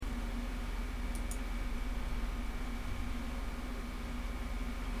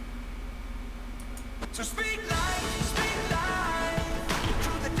So speak life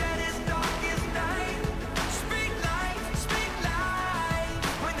through the deadest, darkest night. Speak life,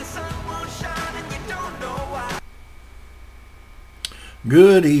 when the sun won't shine and you don't know why.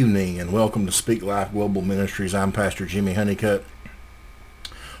 Good evening and welcome to Speak Life Global Ministries. I'm Pastor Jimmy Honeycutt.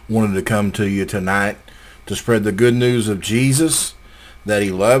 Wanted to come to you tonight to spread the good news of Jesus, that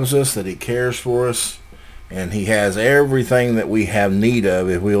he loves us, that he cares for us, and he has everything that we have need of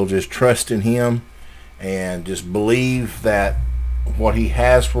if we'll just trust in him and just believe that what he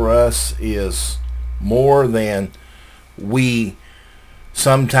has for us is more than we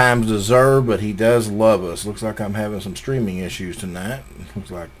sometimes deserve, but he does love us. Looks like I'm having some streaming issues tonight. Looks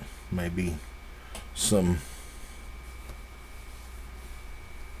like maybe some...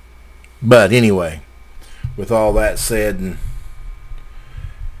 But anyway, with all that said, and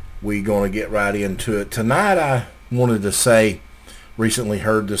we're going to get right into it. Tonight I wanted to say, recently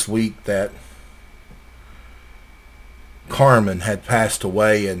heard this week that Carmen had passed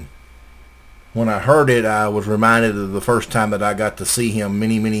away, and when I heard it, I was reminded of the first time that I got to see him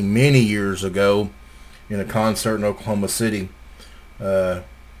many years ago in a concert in Oklahoma City. One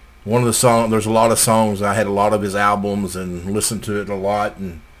of the songs, there's a lot of songs, I had a lot of his albums and listened to it a lot,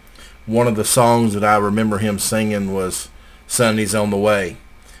 and one of the songs that I remember him singing was Sunday's on the Way.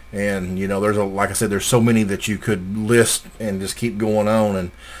 And, you know, like I said, there's so many that you could list and just keep going on.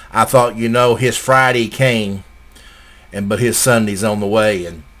 And I thought, you know, his Friday came, but his Sunday's on the way.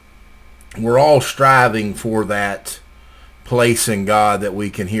 And we're all striving for that place in God that we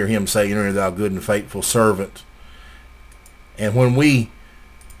can hear him say, "Enter thou good and faithful servant." And when we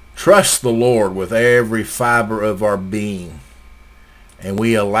trust the Lord with every fiber of our being, and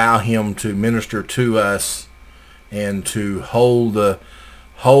we allow him to minister to us and to hold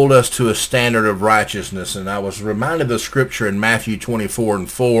us to a standard of righteousness. And I was reminded of the scripture in Matthew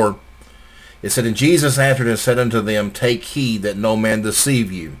 24:4. It said, "And Jesus answered and said unto them, Take heed that no man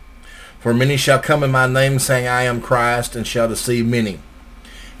deceive you. For many shall come in my name, saying, I am Christ, and shall deceive many.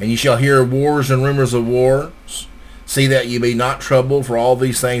 And ye shall hear of wars and rumors of wars. See that ye be not troubled, for all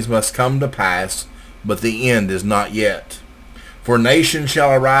these things must come to pass, but the end is not yet. For nation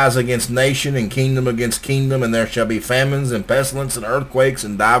shall arise against nation, and kingdom against kingdom, and there shall be famines and pestilence and earthquakes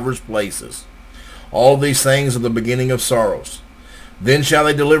in divers places. All these things are the beginning of sorrows. Then shall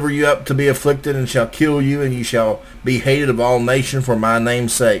they deliver you up to be afflicted, and shall kill you, and ye shall be hated of all nations for my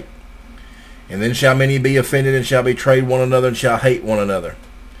name's sake. And then shall many be offended, and shall betray one another, and shall hate one another.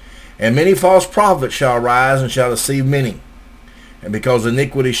 And many false prophets shall rise, and shall deceive many. And because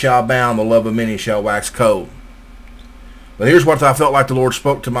iniquity shall abound, the love of many shall wax cold." But here's what I felt like the Lord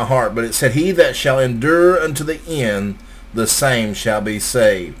spoke to my heart. But it said, "He that shall endure unto the end, the same shall be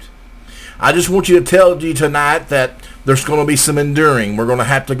saved." I just want you to tell you tonight that there's going to be some enduring. We're going to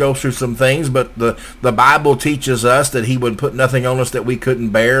have to go through some things, but the Bible teaches us that he would put nothing on us that we couldn't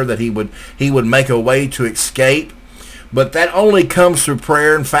bear, that he would make a way to escape. But that only comes through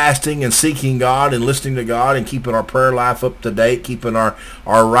prayer and fasting and seeking God and listening to God and keeping our prayer life up to date, keeping our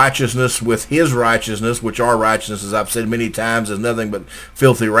righteousness with his righteousness, which our righteousness, as I've said many times, is nothing but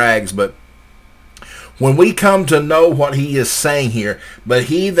filthy rags. But when we come to know what he is saying here, but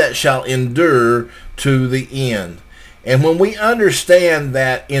he that shall endure to the end. And when we understand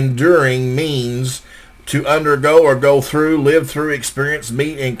that enduring means to undergo or go through, live through, experience,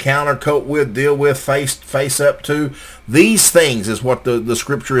 meet, encounter, cope with, deal with, face up to. These things is what the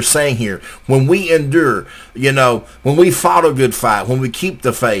scripture is saying here. When we endure, you know, when we fought a good fight, when we keep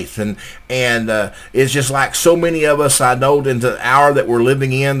the faith, and it's just like so many of us, I know in the hour that we're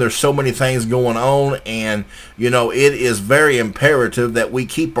living in, there's so many things going on, and, you know, it is very imperative that we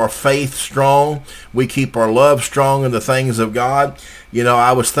keep our faith strong, we keep our love strong in the things of God. You know,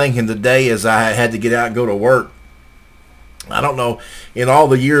 I was thinking today as I had to get out and go to work, I don't know, in all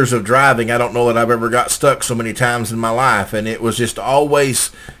the years of driving, I don't know that I've ever got stuck so many times in my life. And it was just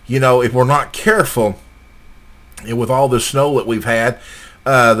always, you know, if we're not careful, and with all the snow that we've had,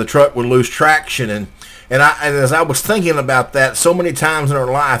 the truck would lose traction. And as I was thinking about that, so many times in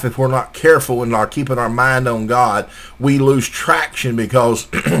our life, if we're not careful and are keeping our mind on God, we lose traction because,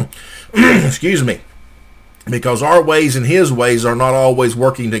 excuse me, because our ways and his ways are not always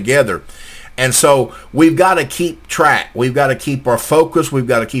working together. And so we've got to keep track. We've got to keep our focus. We've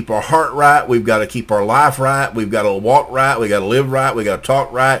got to keep our heart right. We've got to keep our life right. We've got to walk right. We've got to live right. We've got to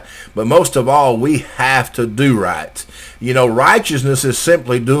talk right. But most of all, we have to do right. You know, righteousness is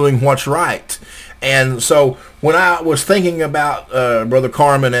simply doing what's right. And so when I was thinking about Brother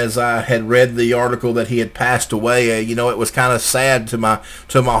Carmen, as I had read the article that he had passed away, you know, it was kind of sad to my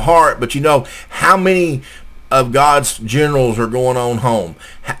heart. But, you know, how many of God's generals are going on home?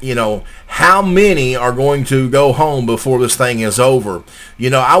 How many are going to go home before this thing is over?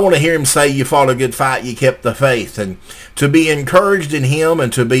 I want to hear him say, you fought a good fight, you kept the faith. And to be encouraged in him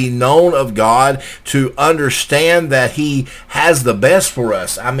and to be known of God, to understand that he has the best for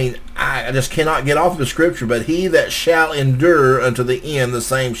us. I just cannot get off the scripture, but he that shall endure unto the end, the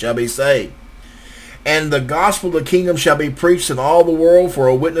same shall be saved. And the gospel of the kingdom shall be preached in all the world for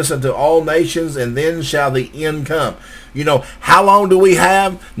a witness unto all nations, and then shall the end come. How long do we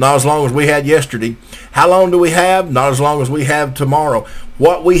have? Not as long as we had yesterday. How long do we have? Not as long as we have tomorrow.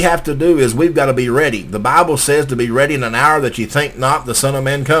 What we have to do is we've got to be ready. The Bible says to be ready in an hour that you think not, the Son of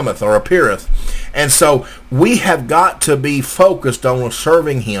Man cometh or appeareth. And so we have got to be focused on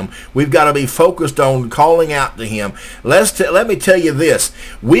serving him. We've got to be focused on calling out to him. Let me tell you this.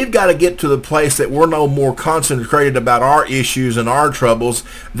 We've got to get to the place that we're no more concentrated about our issues and our troubles,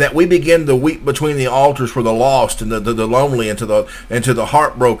 that we begin to weep between the altars for the lost and the lonely and to the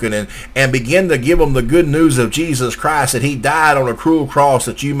heartbroken, and begin to give them the good news of Jesus Christ, that he died on a cruel cross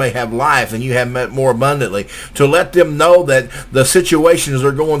that you may have life and you have met more abundantly. To let them know that the situations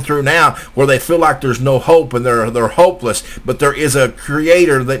they're going through now, where they feel like there's no hope and they're hopeless, but there is a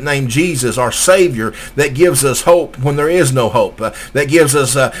creator that named Jesus, our Savior, that gives us hope when there is no hope, that gives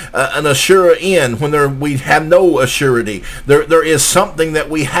us an assured end when we have no assurity. There is something that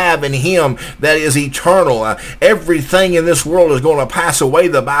we have in him that is eternal. Everything in this world is going to pass away,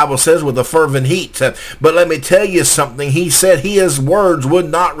 the Bible says, with a fervent heat. But let me tell you something. He said his words would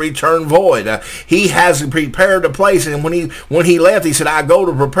not return void. He has prepared a place, and when he left, he said, I go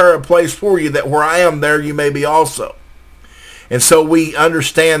to prepare a place for you, that where I am, there you may be also. And so we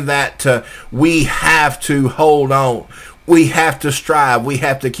understand that we have to hold on. We have to strive. We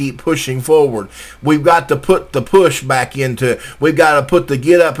have to keep pushing forward. We've got to put the push back into it. We've got to put the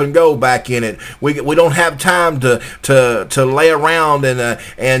get up and go back in it. We don't have time to lay around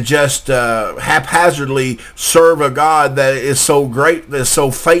and just haphazardly serve a God that is so great, that is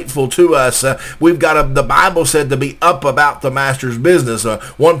so faithful to us. We've got to, the Bible said, to be up about the master's business.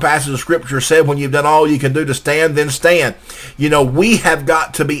 One passage of scripture said, when you've done all you can do to stand, then stand. We have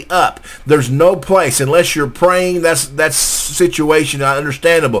got to be up. There's no place, unless you're praying, that's situation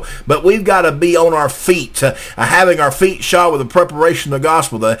understandable, but we've got to be on our feet, having our feet shod with the preparation of the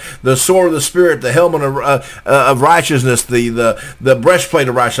gospel, the sword of the Spirit, the helmet of righteousness, the breastplate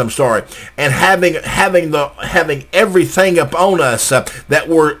of righteousness, and having everything upon us, that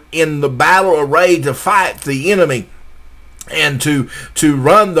we're in the battle array to fight the enemy, and to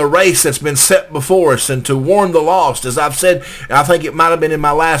run the race that's been set before us, and to warn the lost. As I've said, I think it might have been in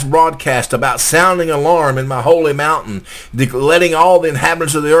my last broadcast, about sounding alarm in my holy mountain, letting all the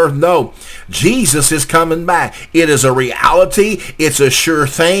inhabitants of the earth know Jesus is coming back. It is a reality. It's a sure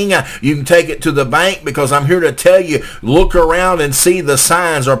thing. You can take it to the bank, because I'm here to tell you, look around and see the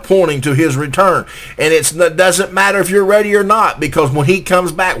signs are pointing to his return. And it doesn't matter if you're ready or not, because when he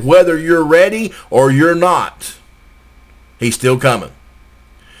comes back, whether you're ready or you're not, he's still coming.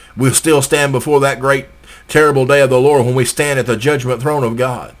 We'll still stand before that great, terrible day of the Lord, when we stand at the judgment throne of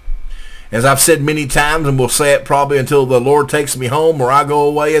God. As I've said many times, and will say it probably until the Lord takes me home, or I go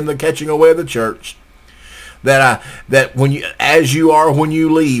away in the catching away of the church, that as you are when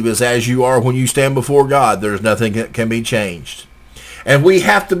you leave is as you are when you stand before God. There's nothing that can be changed. And we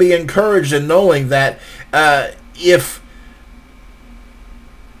have to be encouraged in knowing that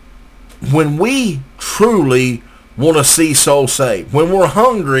when we truly want to see souls saved, when we're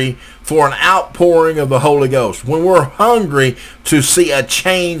hungry for an outpouring of the Holy Ghost, when we're hungry to see a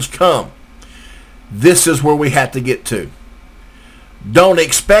change come, this is where we have to get to. Don't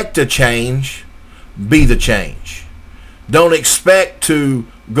expect a change, be the change. Don't expect to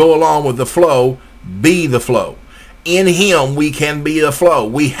go along with the flow, be the flow. In him we can be the flow.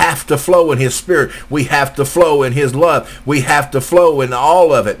 We have to flow in his Spirit. We have to flow in his love. We have to flow in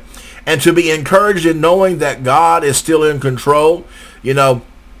all of it. And to be encouraged in knowing that God is still in control.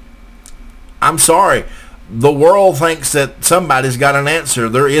 I'm sorry. The world thinks that somebody's got an answer.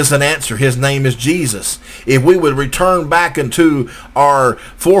 There is an answer. His name is Jesus. If we would return back into our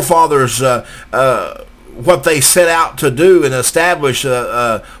forefathers, what they set out to do, and establish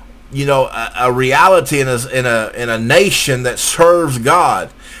a reality in a nation that serves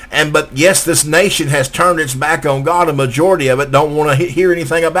God. But yes, this nation has turned its back on God. A majority of it don't want to hear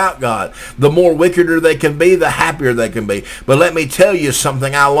anything about God. The more wickeder they can be, the happier they can be. But let me tell you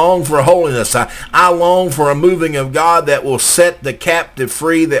something. I long for holiness. I long for a moving of God that will set the captive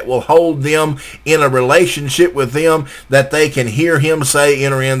free, that will hold them in a relationship with them, that they can hear him say,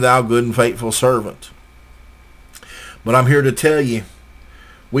 enter in, thou good and faithful servant. But I'm here to tell you,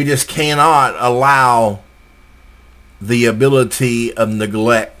 we just cannot allow the ability of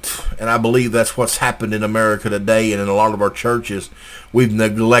neglect. And I believe that's what's happened in America today and in a lot of our churches. We've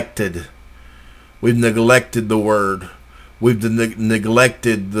neglected the word. We've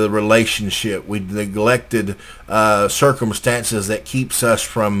neglected the relationship. We've neglected circumstances that keeps us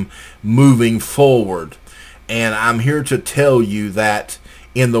from moving forward. And I'm here to tell you that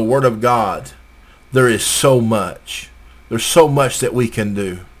in the Word of God, there is so much. There's so much that we can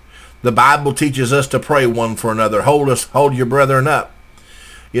do. The Bible teaches us to pray one for another. Hold your brethren up.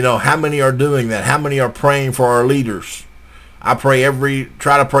 You know, how many are doing that? How many are praying for our leaders? I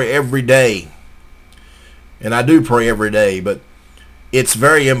try to pray every day. And I do pray every day, but it's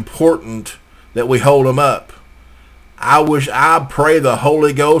very important that we hold them up. I pray the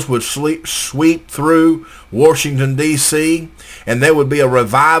Holy Ghost would sweep through Washington, D.C., and there would be a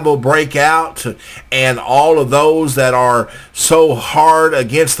revival breakout, and all of those that are so hard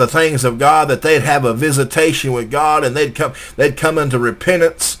against the things of God that they'd have a visitation with God, and they'd come into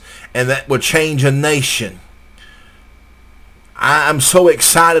repentance, and that would change a nation. I'm so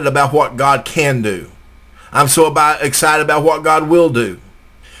excited about what God can do. I'm so excited about what God will do.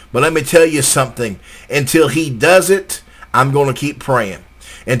 But let me tell you something. Until he does it, I'm going to keep praying.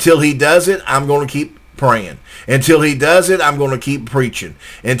 Until he does it, I'm going to keep praying. Until he does it, I'm going to keep preaching.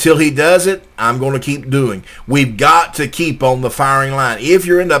 Until he does it, I'm going to keep doing. We've got to keep on the firing line. If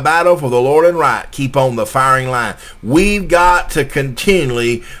you're in the battle for the Lord and right, keep on the firing line. We've got to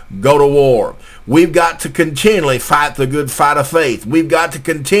continually go to war. We've got to continually fight the good fight of faith. We've got to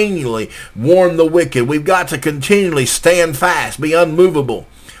continually warn the wicked. We've got to continually stand fast, be unmovable,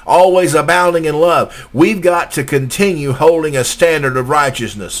 always abounding in love. We've got to continue holding a standard of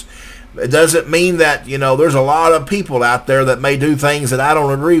righteousness. It doesn't mean that, there's a lot of people out there that may do things that I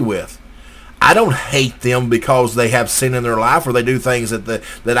don't agree with. I don't hate them because they have sin in their life or they do things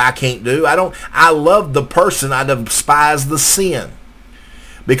that I can't do. I love the person. I despise the sin.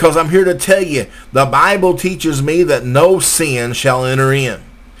 Because I'm here to tell you, the Bible teaches me that no sin shall enter in.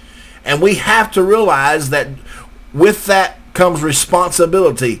 And we have to realize that with that comes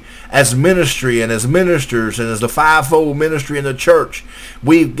responsibility as ministry and as ministers and as the fivefold ministry in the church.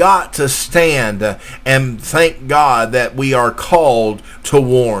 We've got to stand and thank God that we are called to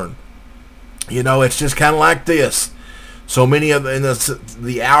warn. It's just kind of like this. So many of in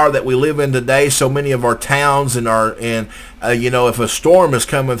the hour that we live in today, so many of our towns if a storm is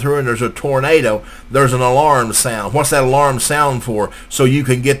coming through and there's a tornado, there's an alarm sound. What's that alarm sound for? So you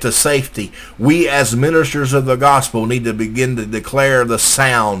can get to safety. We as ministers of the gospel need to begin to declare the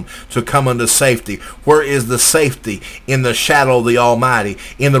sound to come unto safety. Where is the safety? In the shadow of the Almighty,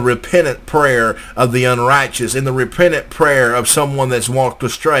 in the repentant prayer of the unrighteous, in the repentant prayer of someone that's walked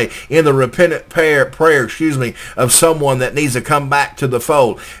astray, in the repentant prayer of someone that needs to come back to the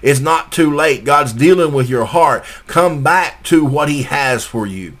fold. It's not too late. God's dealing with your heart. Come back to what he has for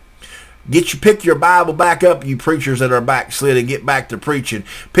you. Pick your Bible back up, you preachers that are backslid, and get back to preaching.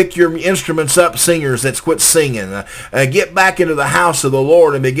 Pick your instruments up, singers that's quit singing. Get back into the house of the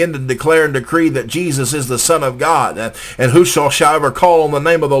Lord and begin to declare and decree that Jesus is the Son of God. And whoso shall ever call on the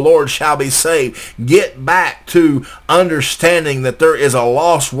name of the Lord shall be saved. Get back to understanding that there is a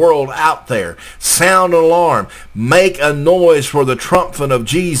lost world out there. Sound an alarm. Make a noise for the trumpet of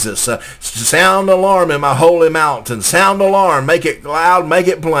Jesus. Sound an alarm in my holy mountain. Sound an alarm. Make it loud. Make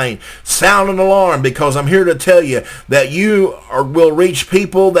it plain. Sound an alarm, because I'm here to tell you that you will reach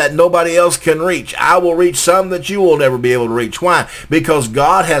people that nobody else can reach. I will reach some that you will never be able to reach. Why? Because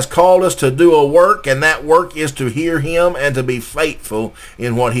God has called us to do a work, and that work is to hear him and to be faithful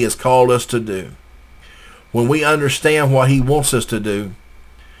in what he has called us to do. When we understand what he wants us to do,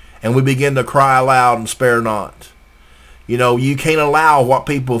 and we begin to cry aloud and spare not. You can't allow what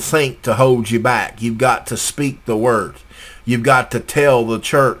people think to hold you back. You've got to speak the word. You've got to tell the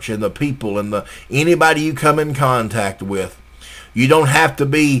church and the people and anybody you come in contact with. You don't have to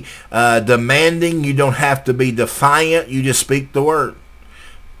be demanding. You don't have to be defiant. You just speak the word.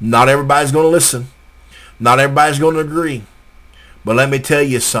 Not everybody's going to listen. Not everybody's going to agree. But let me tell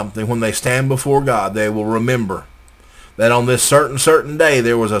you something. When they stand before God, they will remember that on this certain day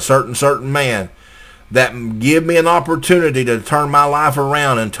there was a certain man that gave me an opportunity to turn my life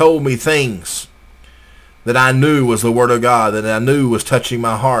around and told me things that I knew was the Word of God, that I knew was touching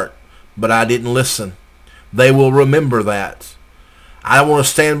my heart, but I didn't listen. They will remember that. I want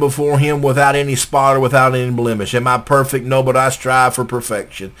to stand before him without any spot or without any blemish. Am I perfect? No, but I strive for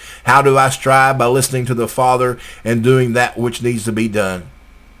perfection. How do I strive? By listening to the Father and doing that which needs to be done.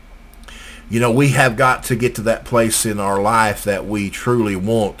 We have got to get to that place in our life that we truly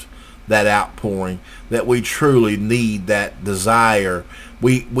want that outpouring, that we truly need that desire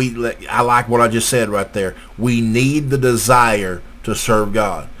I like what I just said right there. We need the desire to serve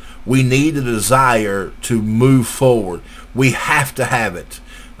God. We need the desire to move forward. We have to have it.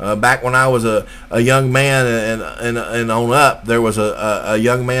 Back when I was a young man and on up, there was a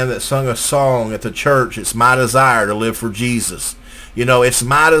young man that sung a song at the church. It's my desire to live for Jesus. You know, it's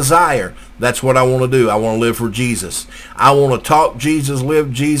my desire. That's what I want to do. I want to live for Jesus. I want to talk Jesus,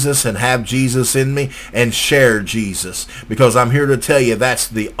 live Jesus, and have Jesus in me and share Jesus. Because I'm here to tell you that's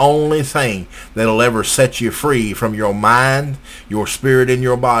the only thing that'll ever set you free from your mind, your spirit, and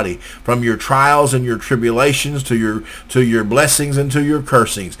your body. From your trials and your tribulations to your blessings and to your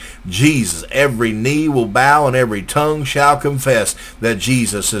cursings. Jesus, every knee will bow and every tongue shall confess that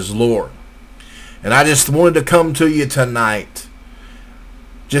Jesus is Lord. And I just wanted to come to you tonight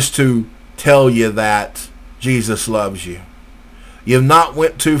just to tell you that Jesus loves you. You've not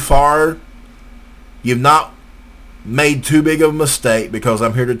went too far. You've not made too big of a mistake, because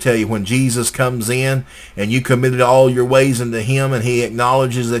I'm here to tell you, when Jesus comes in and you committed all your ways into him and he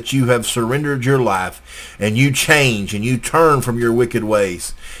acknowledges that you have surrendered your life and you change and you turn from your wicked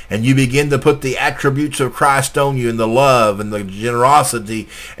ways and you begin to put the attributes of Christ on you, and the love and the generosity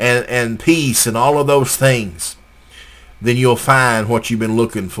and peace and all of those things, then you'll find what you've been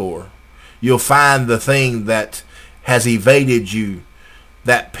looking for. You'll find the thing that has evaded you,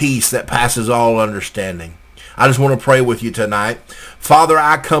 that peace that passes all understanding. I just want to pray with you tonight. Father,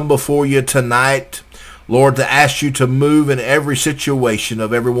 I come before you tonight, Lord, to ask you to move in every situation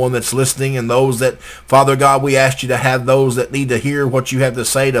of everyone that's listening, and those that, Father God, we ask you to have those that need to hear what you have to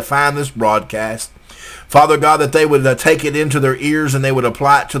say to find this broadcast. Father God, that they would take it into their ears and they would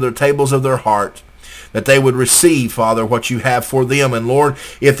apply it to their tables of their heart. That they would receive, Father, what you have for them. And Lord,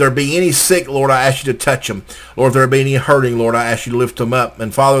 if there be any sick, Lord, I ask you to touch them. Lord, if there be any hurting, Lord, I ask you to lift them up.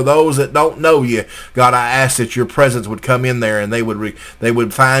 And Father, those that don't know you, God, I ask that your presence would come in there and they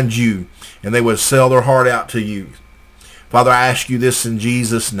would find you and they would sell their heart out to you. Father, I ask you this in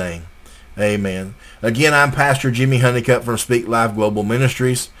Jesus' name. Amen. Again, I'm Pastor Jimmy Honeycutt from Speak Life Global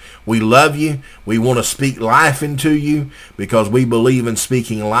Ministries. We love you. We want to speak life into you because we believe in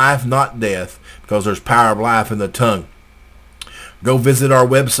speaking life, not death, because there's power of life in the tongue. Go visit our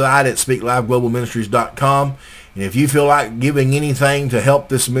website at speaklifeglobalministries.com. And if you feel like giving anything to help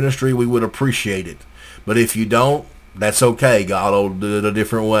this ministry, we would appreciate it. But if you don't, that's okay. God will do it a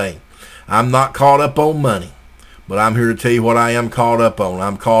different way. I'm not caught up on money. But I'm here to tell you what I am caught up on.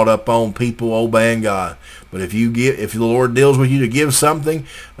 I'm caught up on people obeying God. But if the Lord deals with you to give something,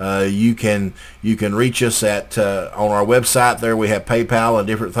 you can reach us at on our website. There we have PayPal and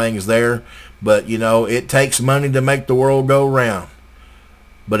different things there. But you know, it takes money to make the world go round.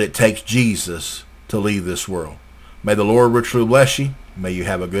 But it takes Jesus to leave this world. May the Lord richly bless you. May you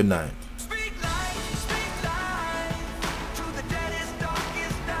have a good night.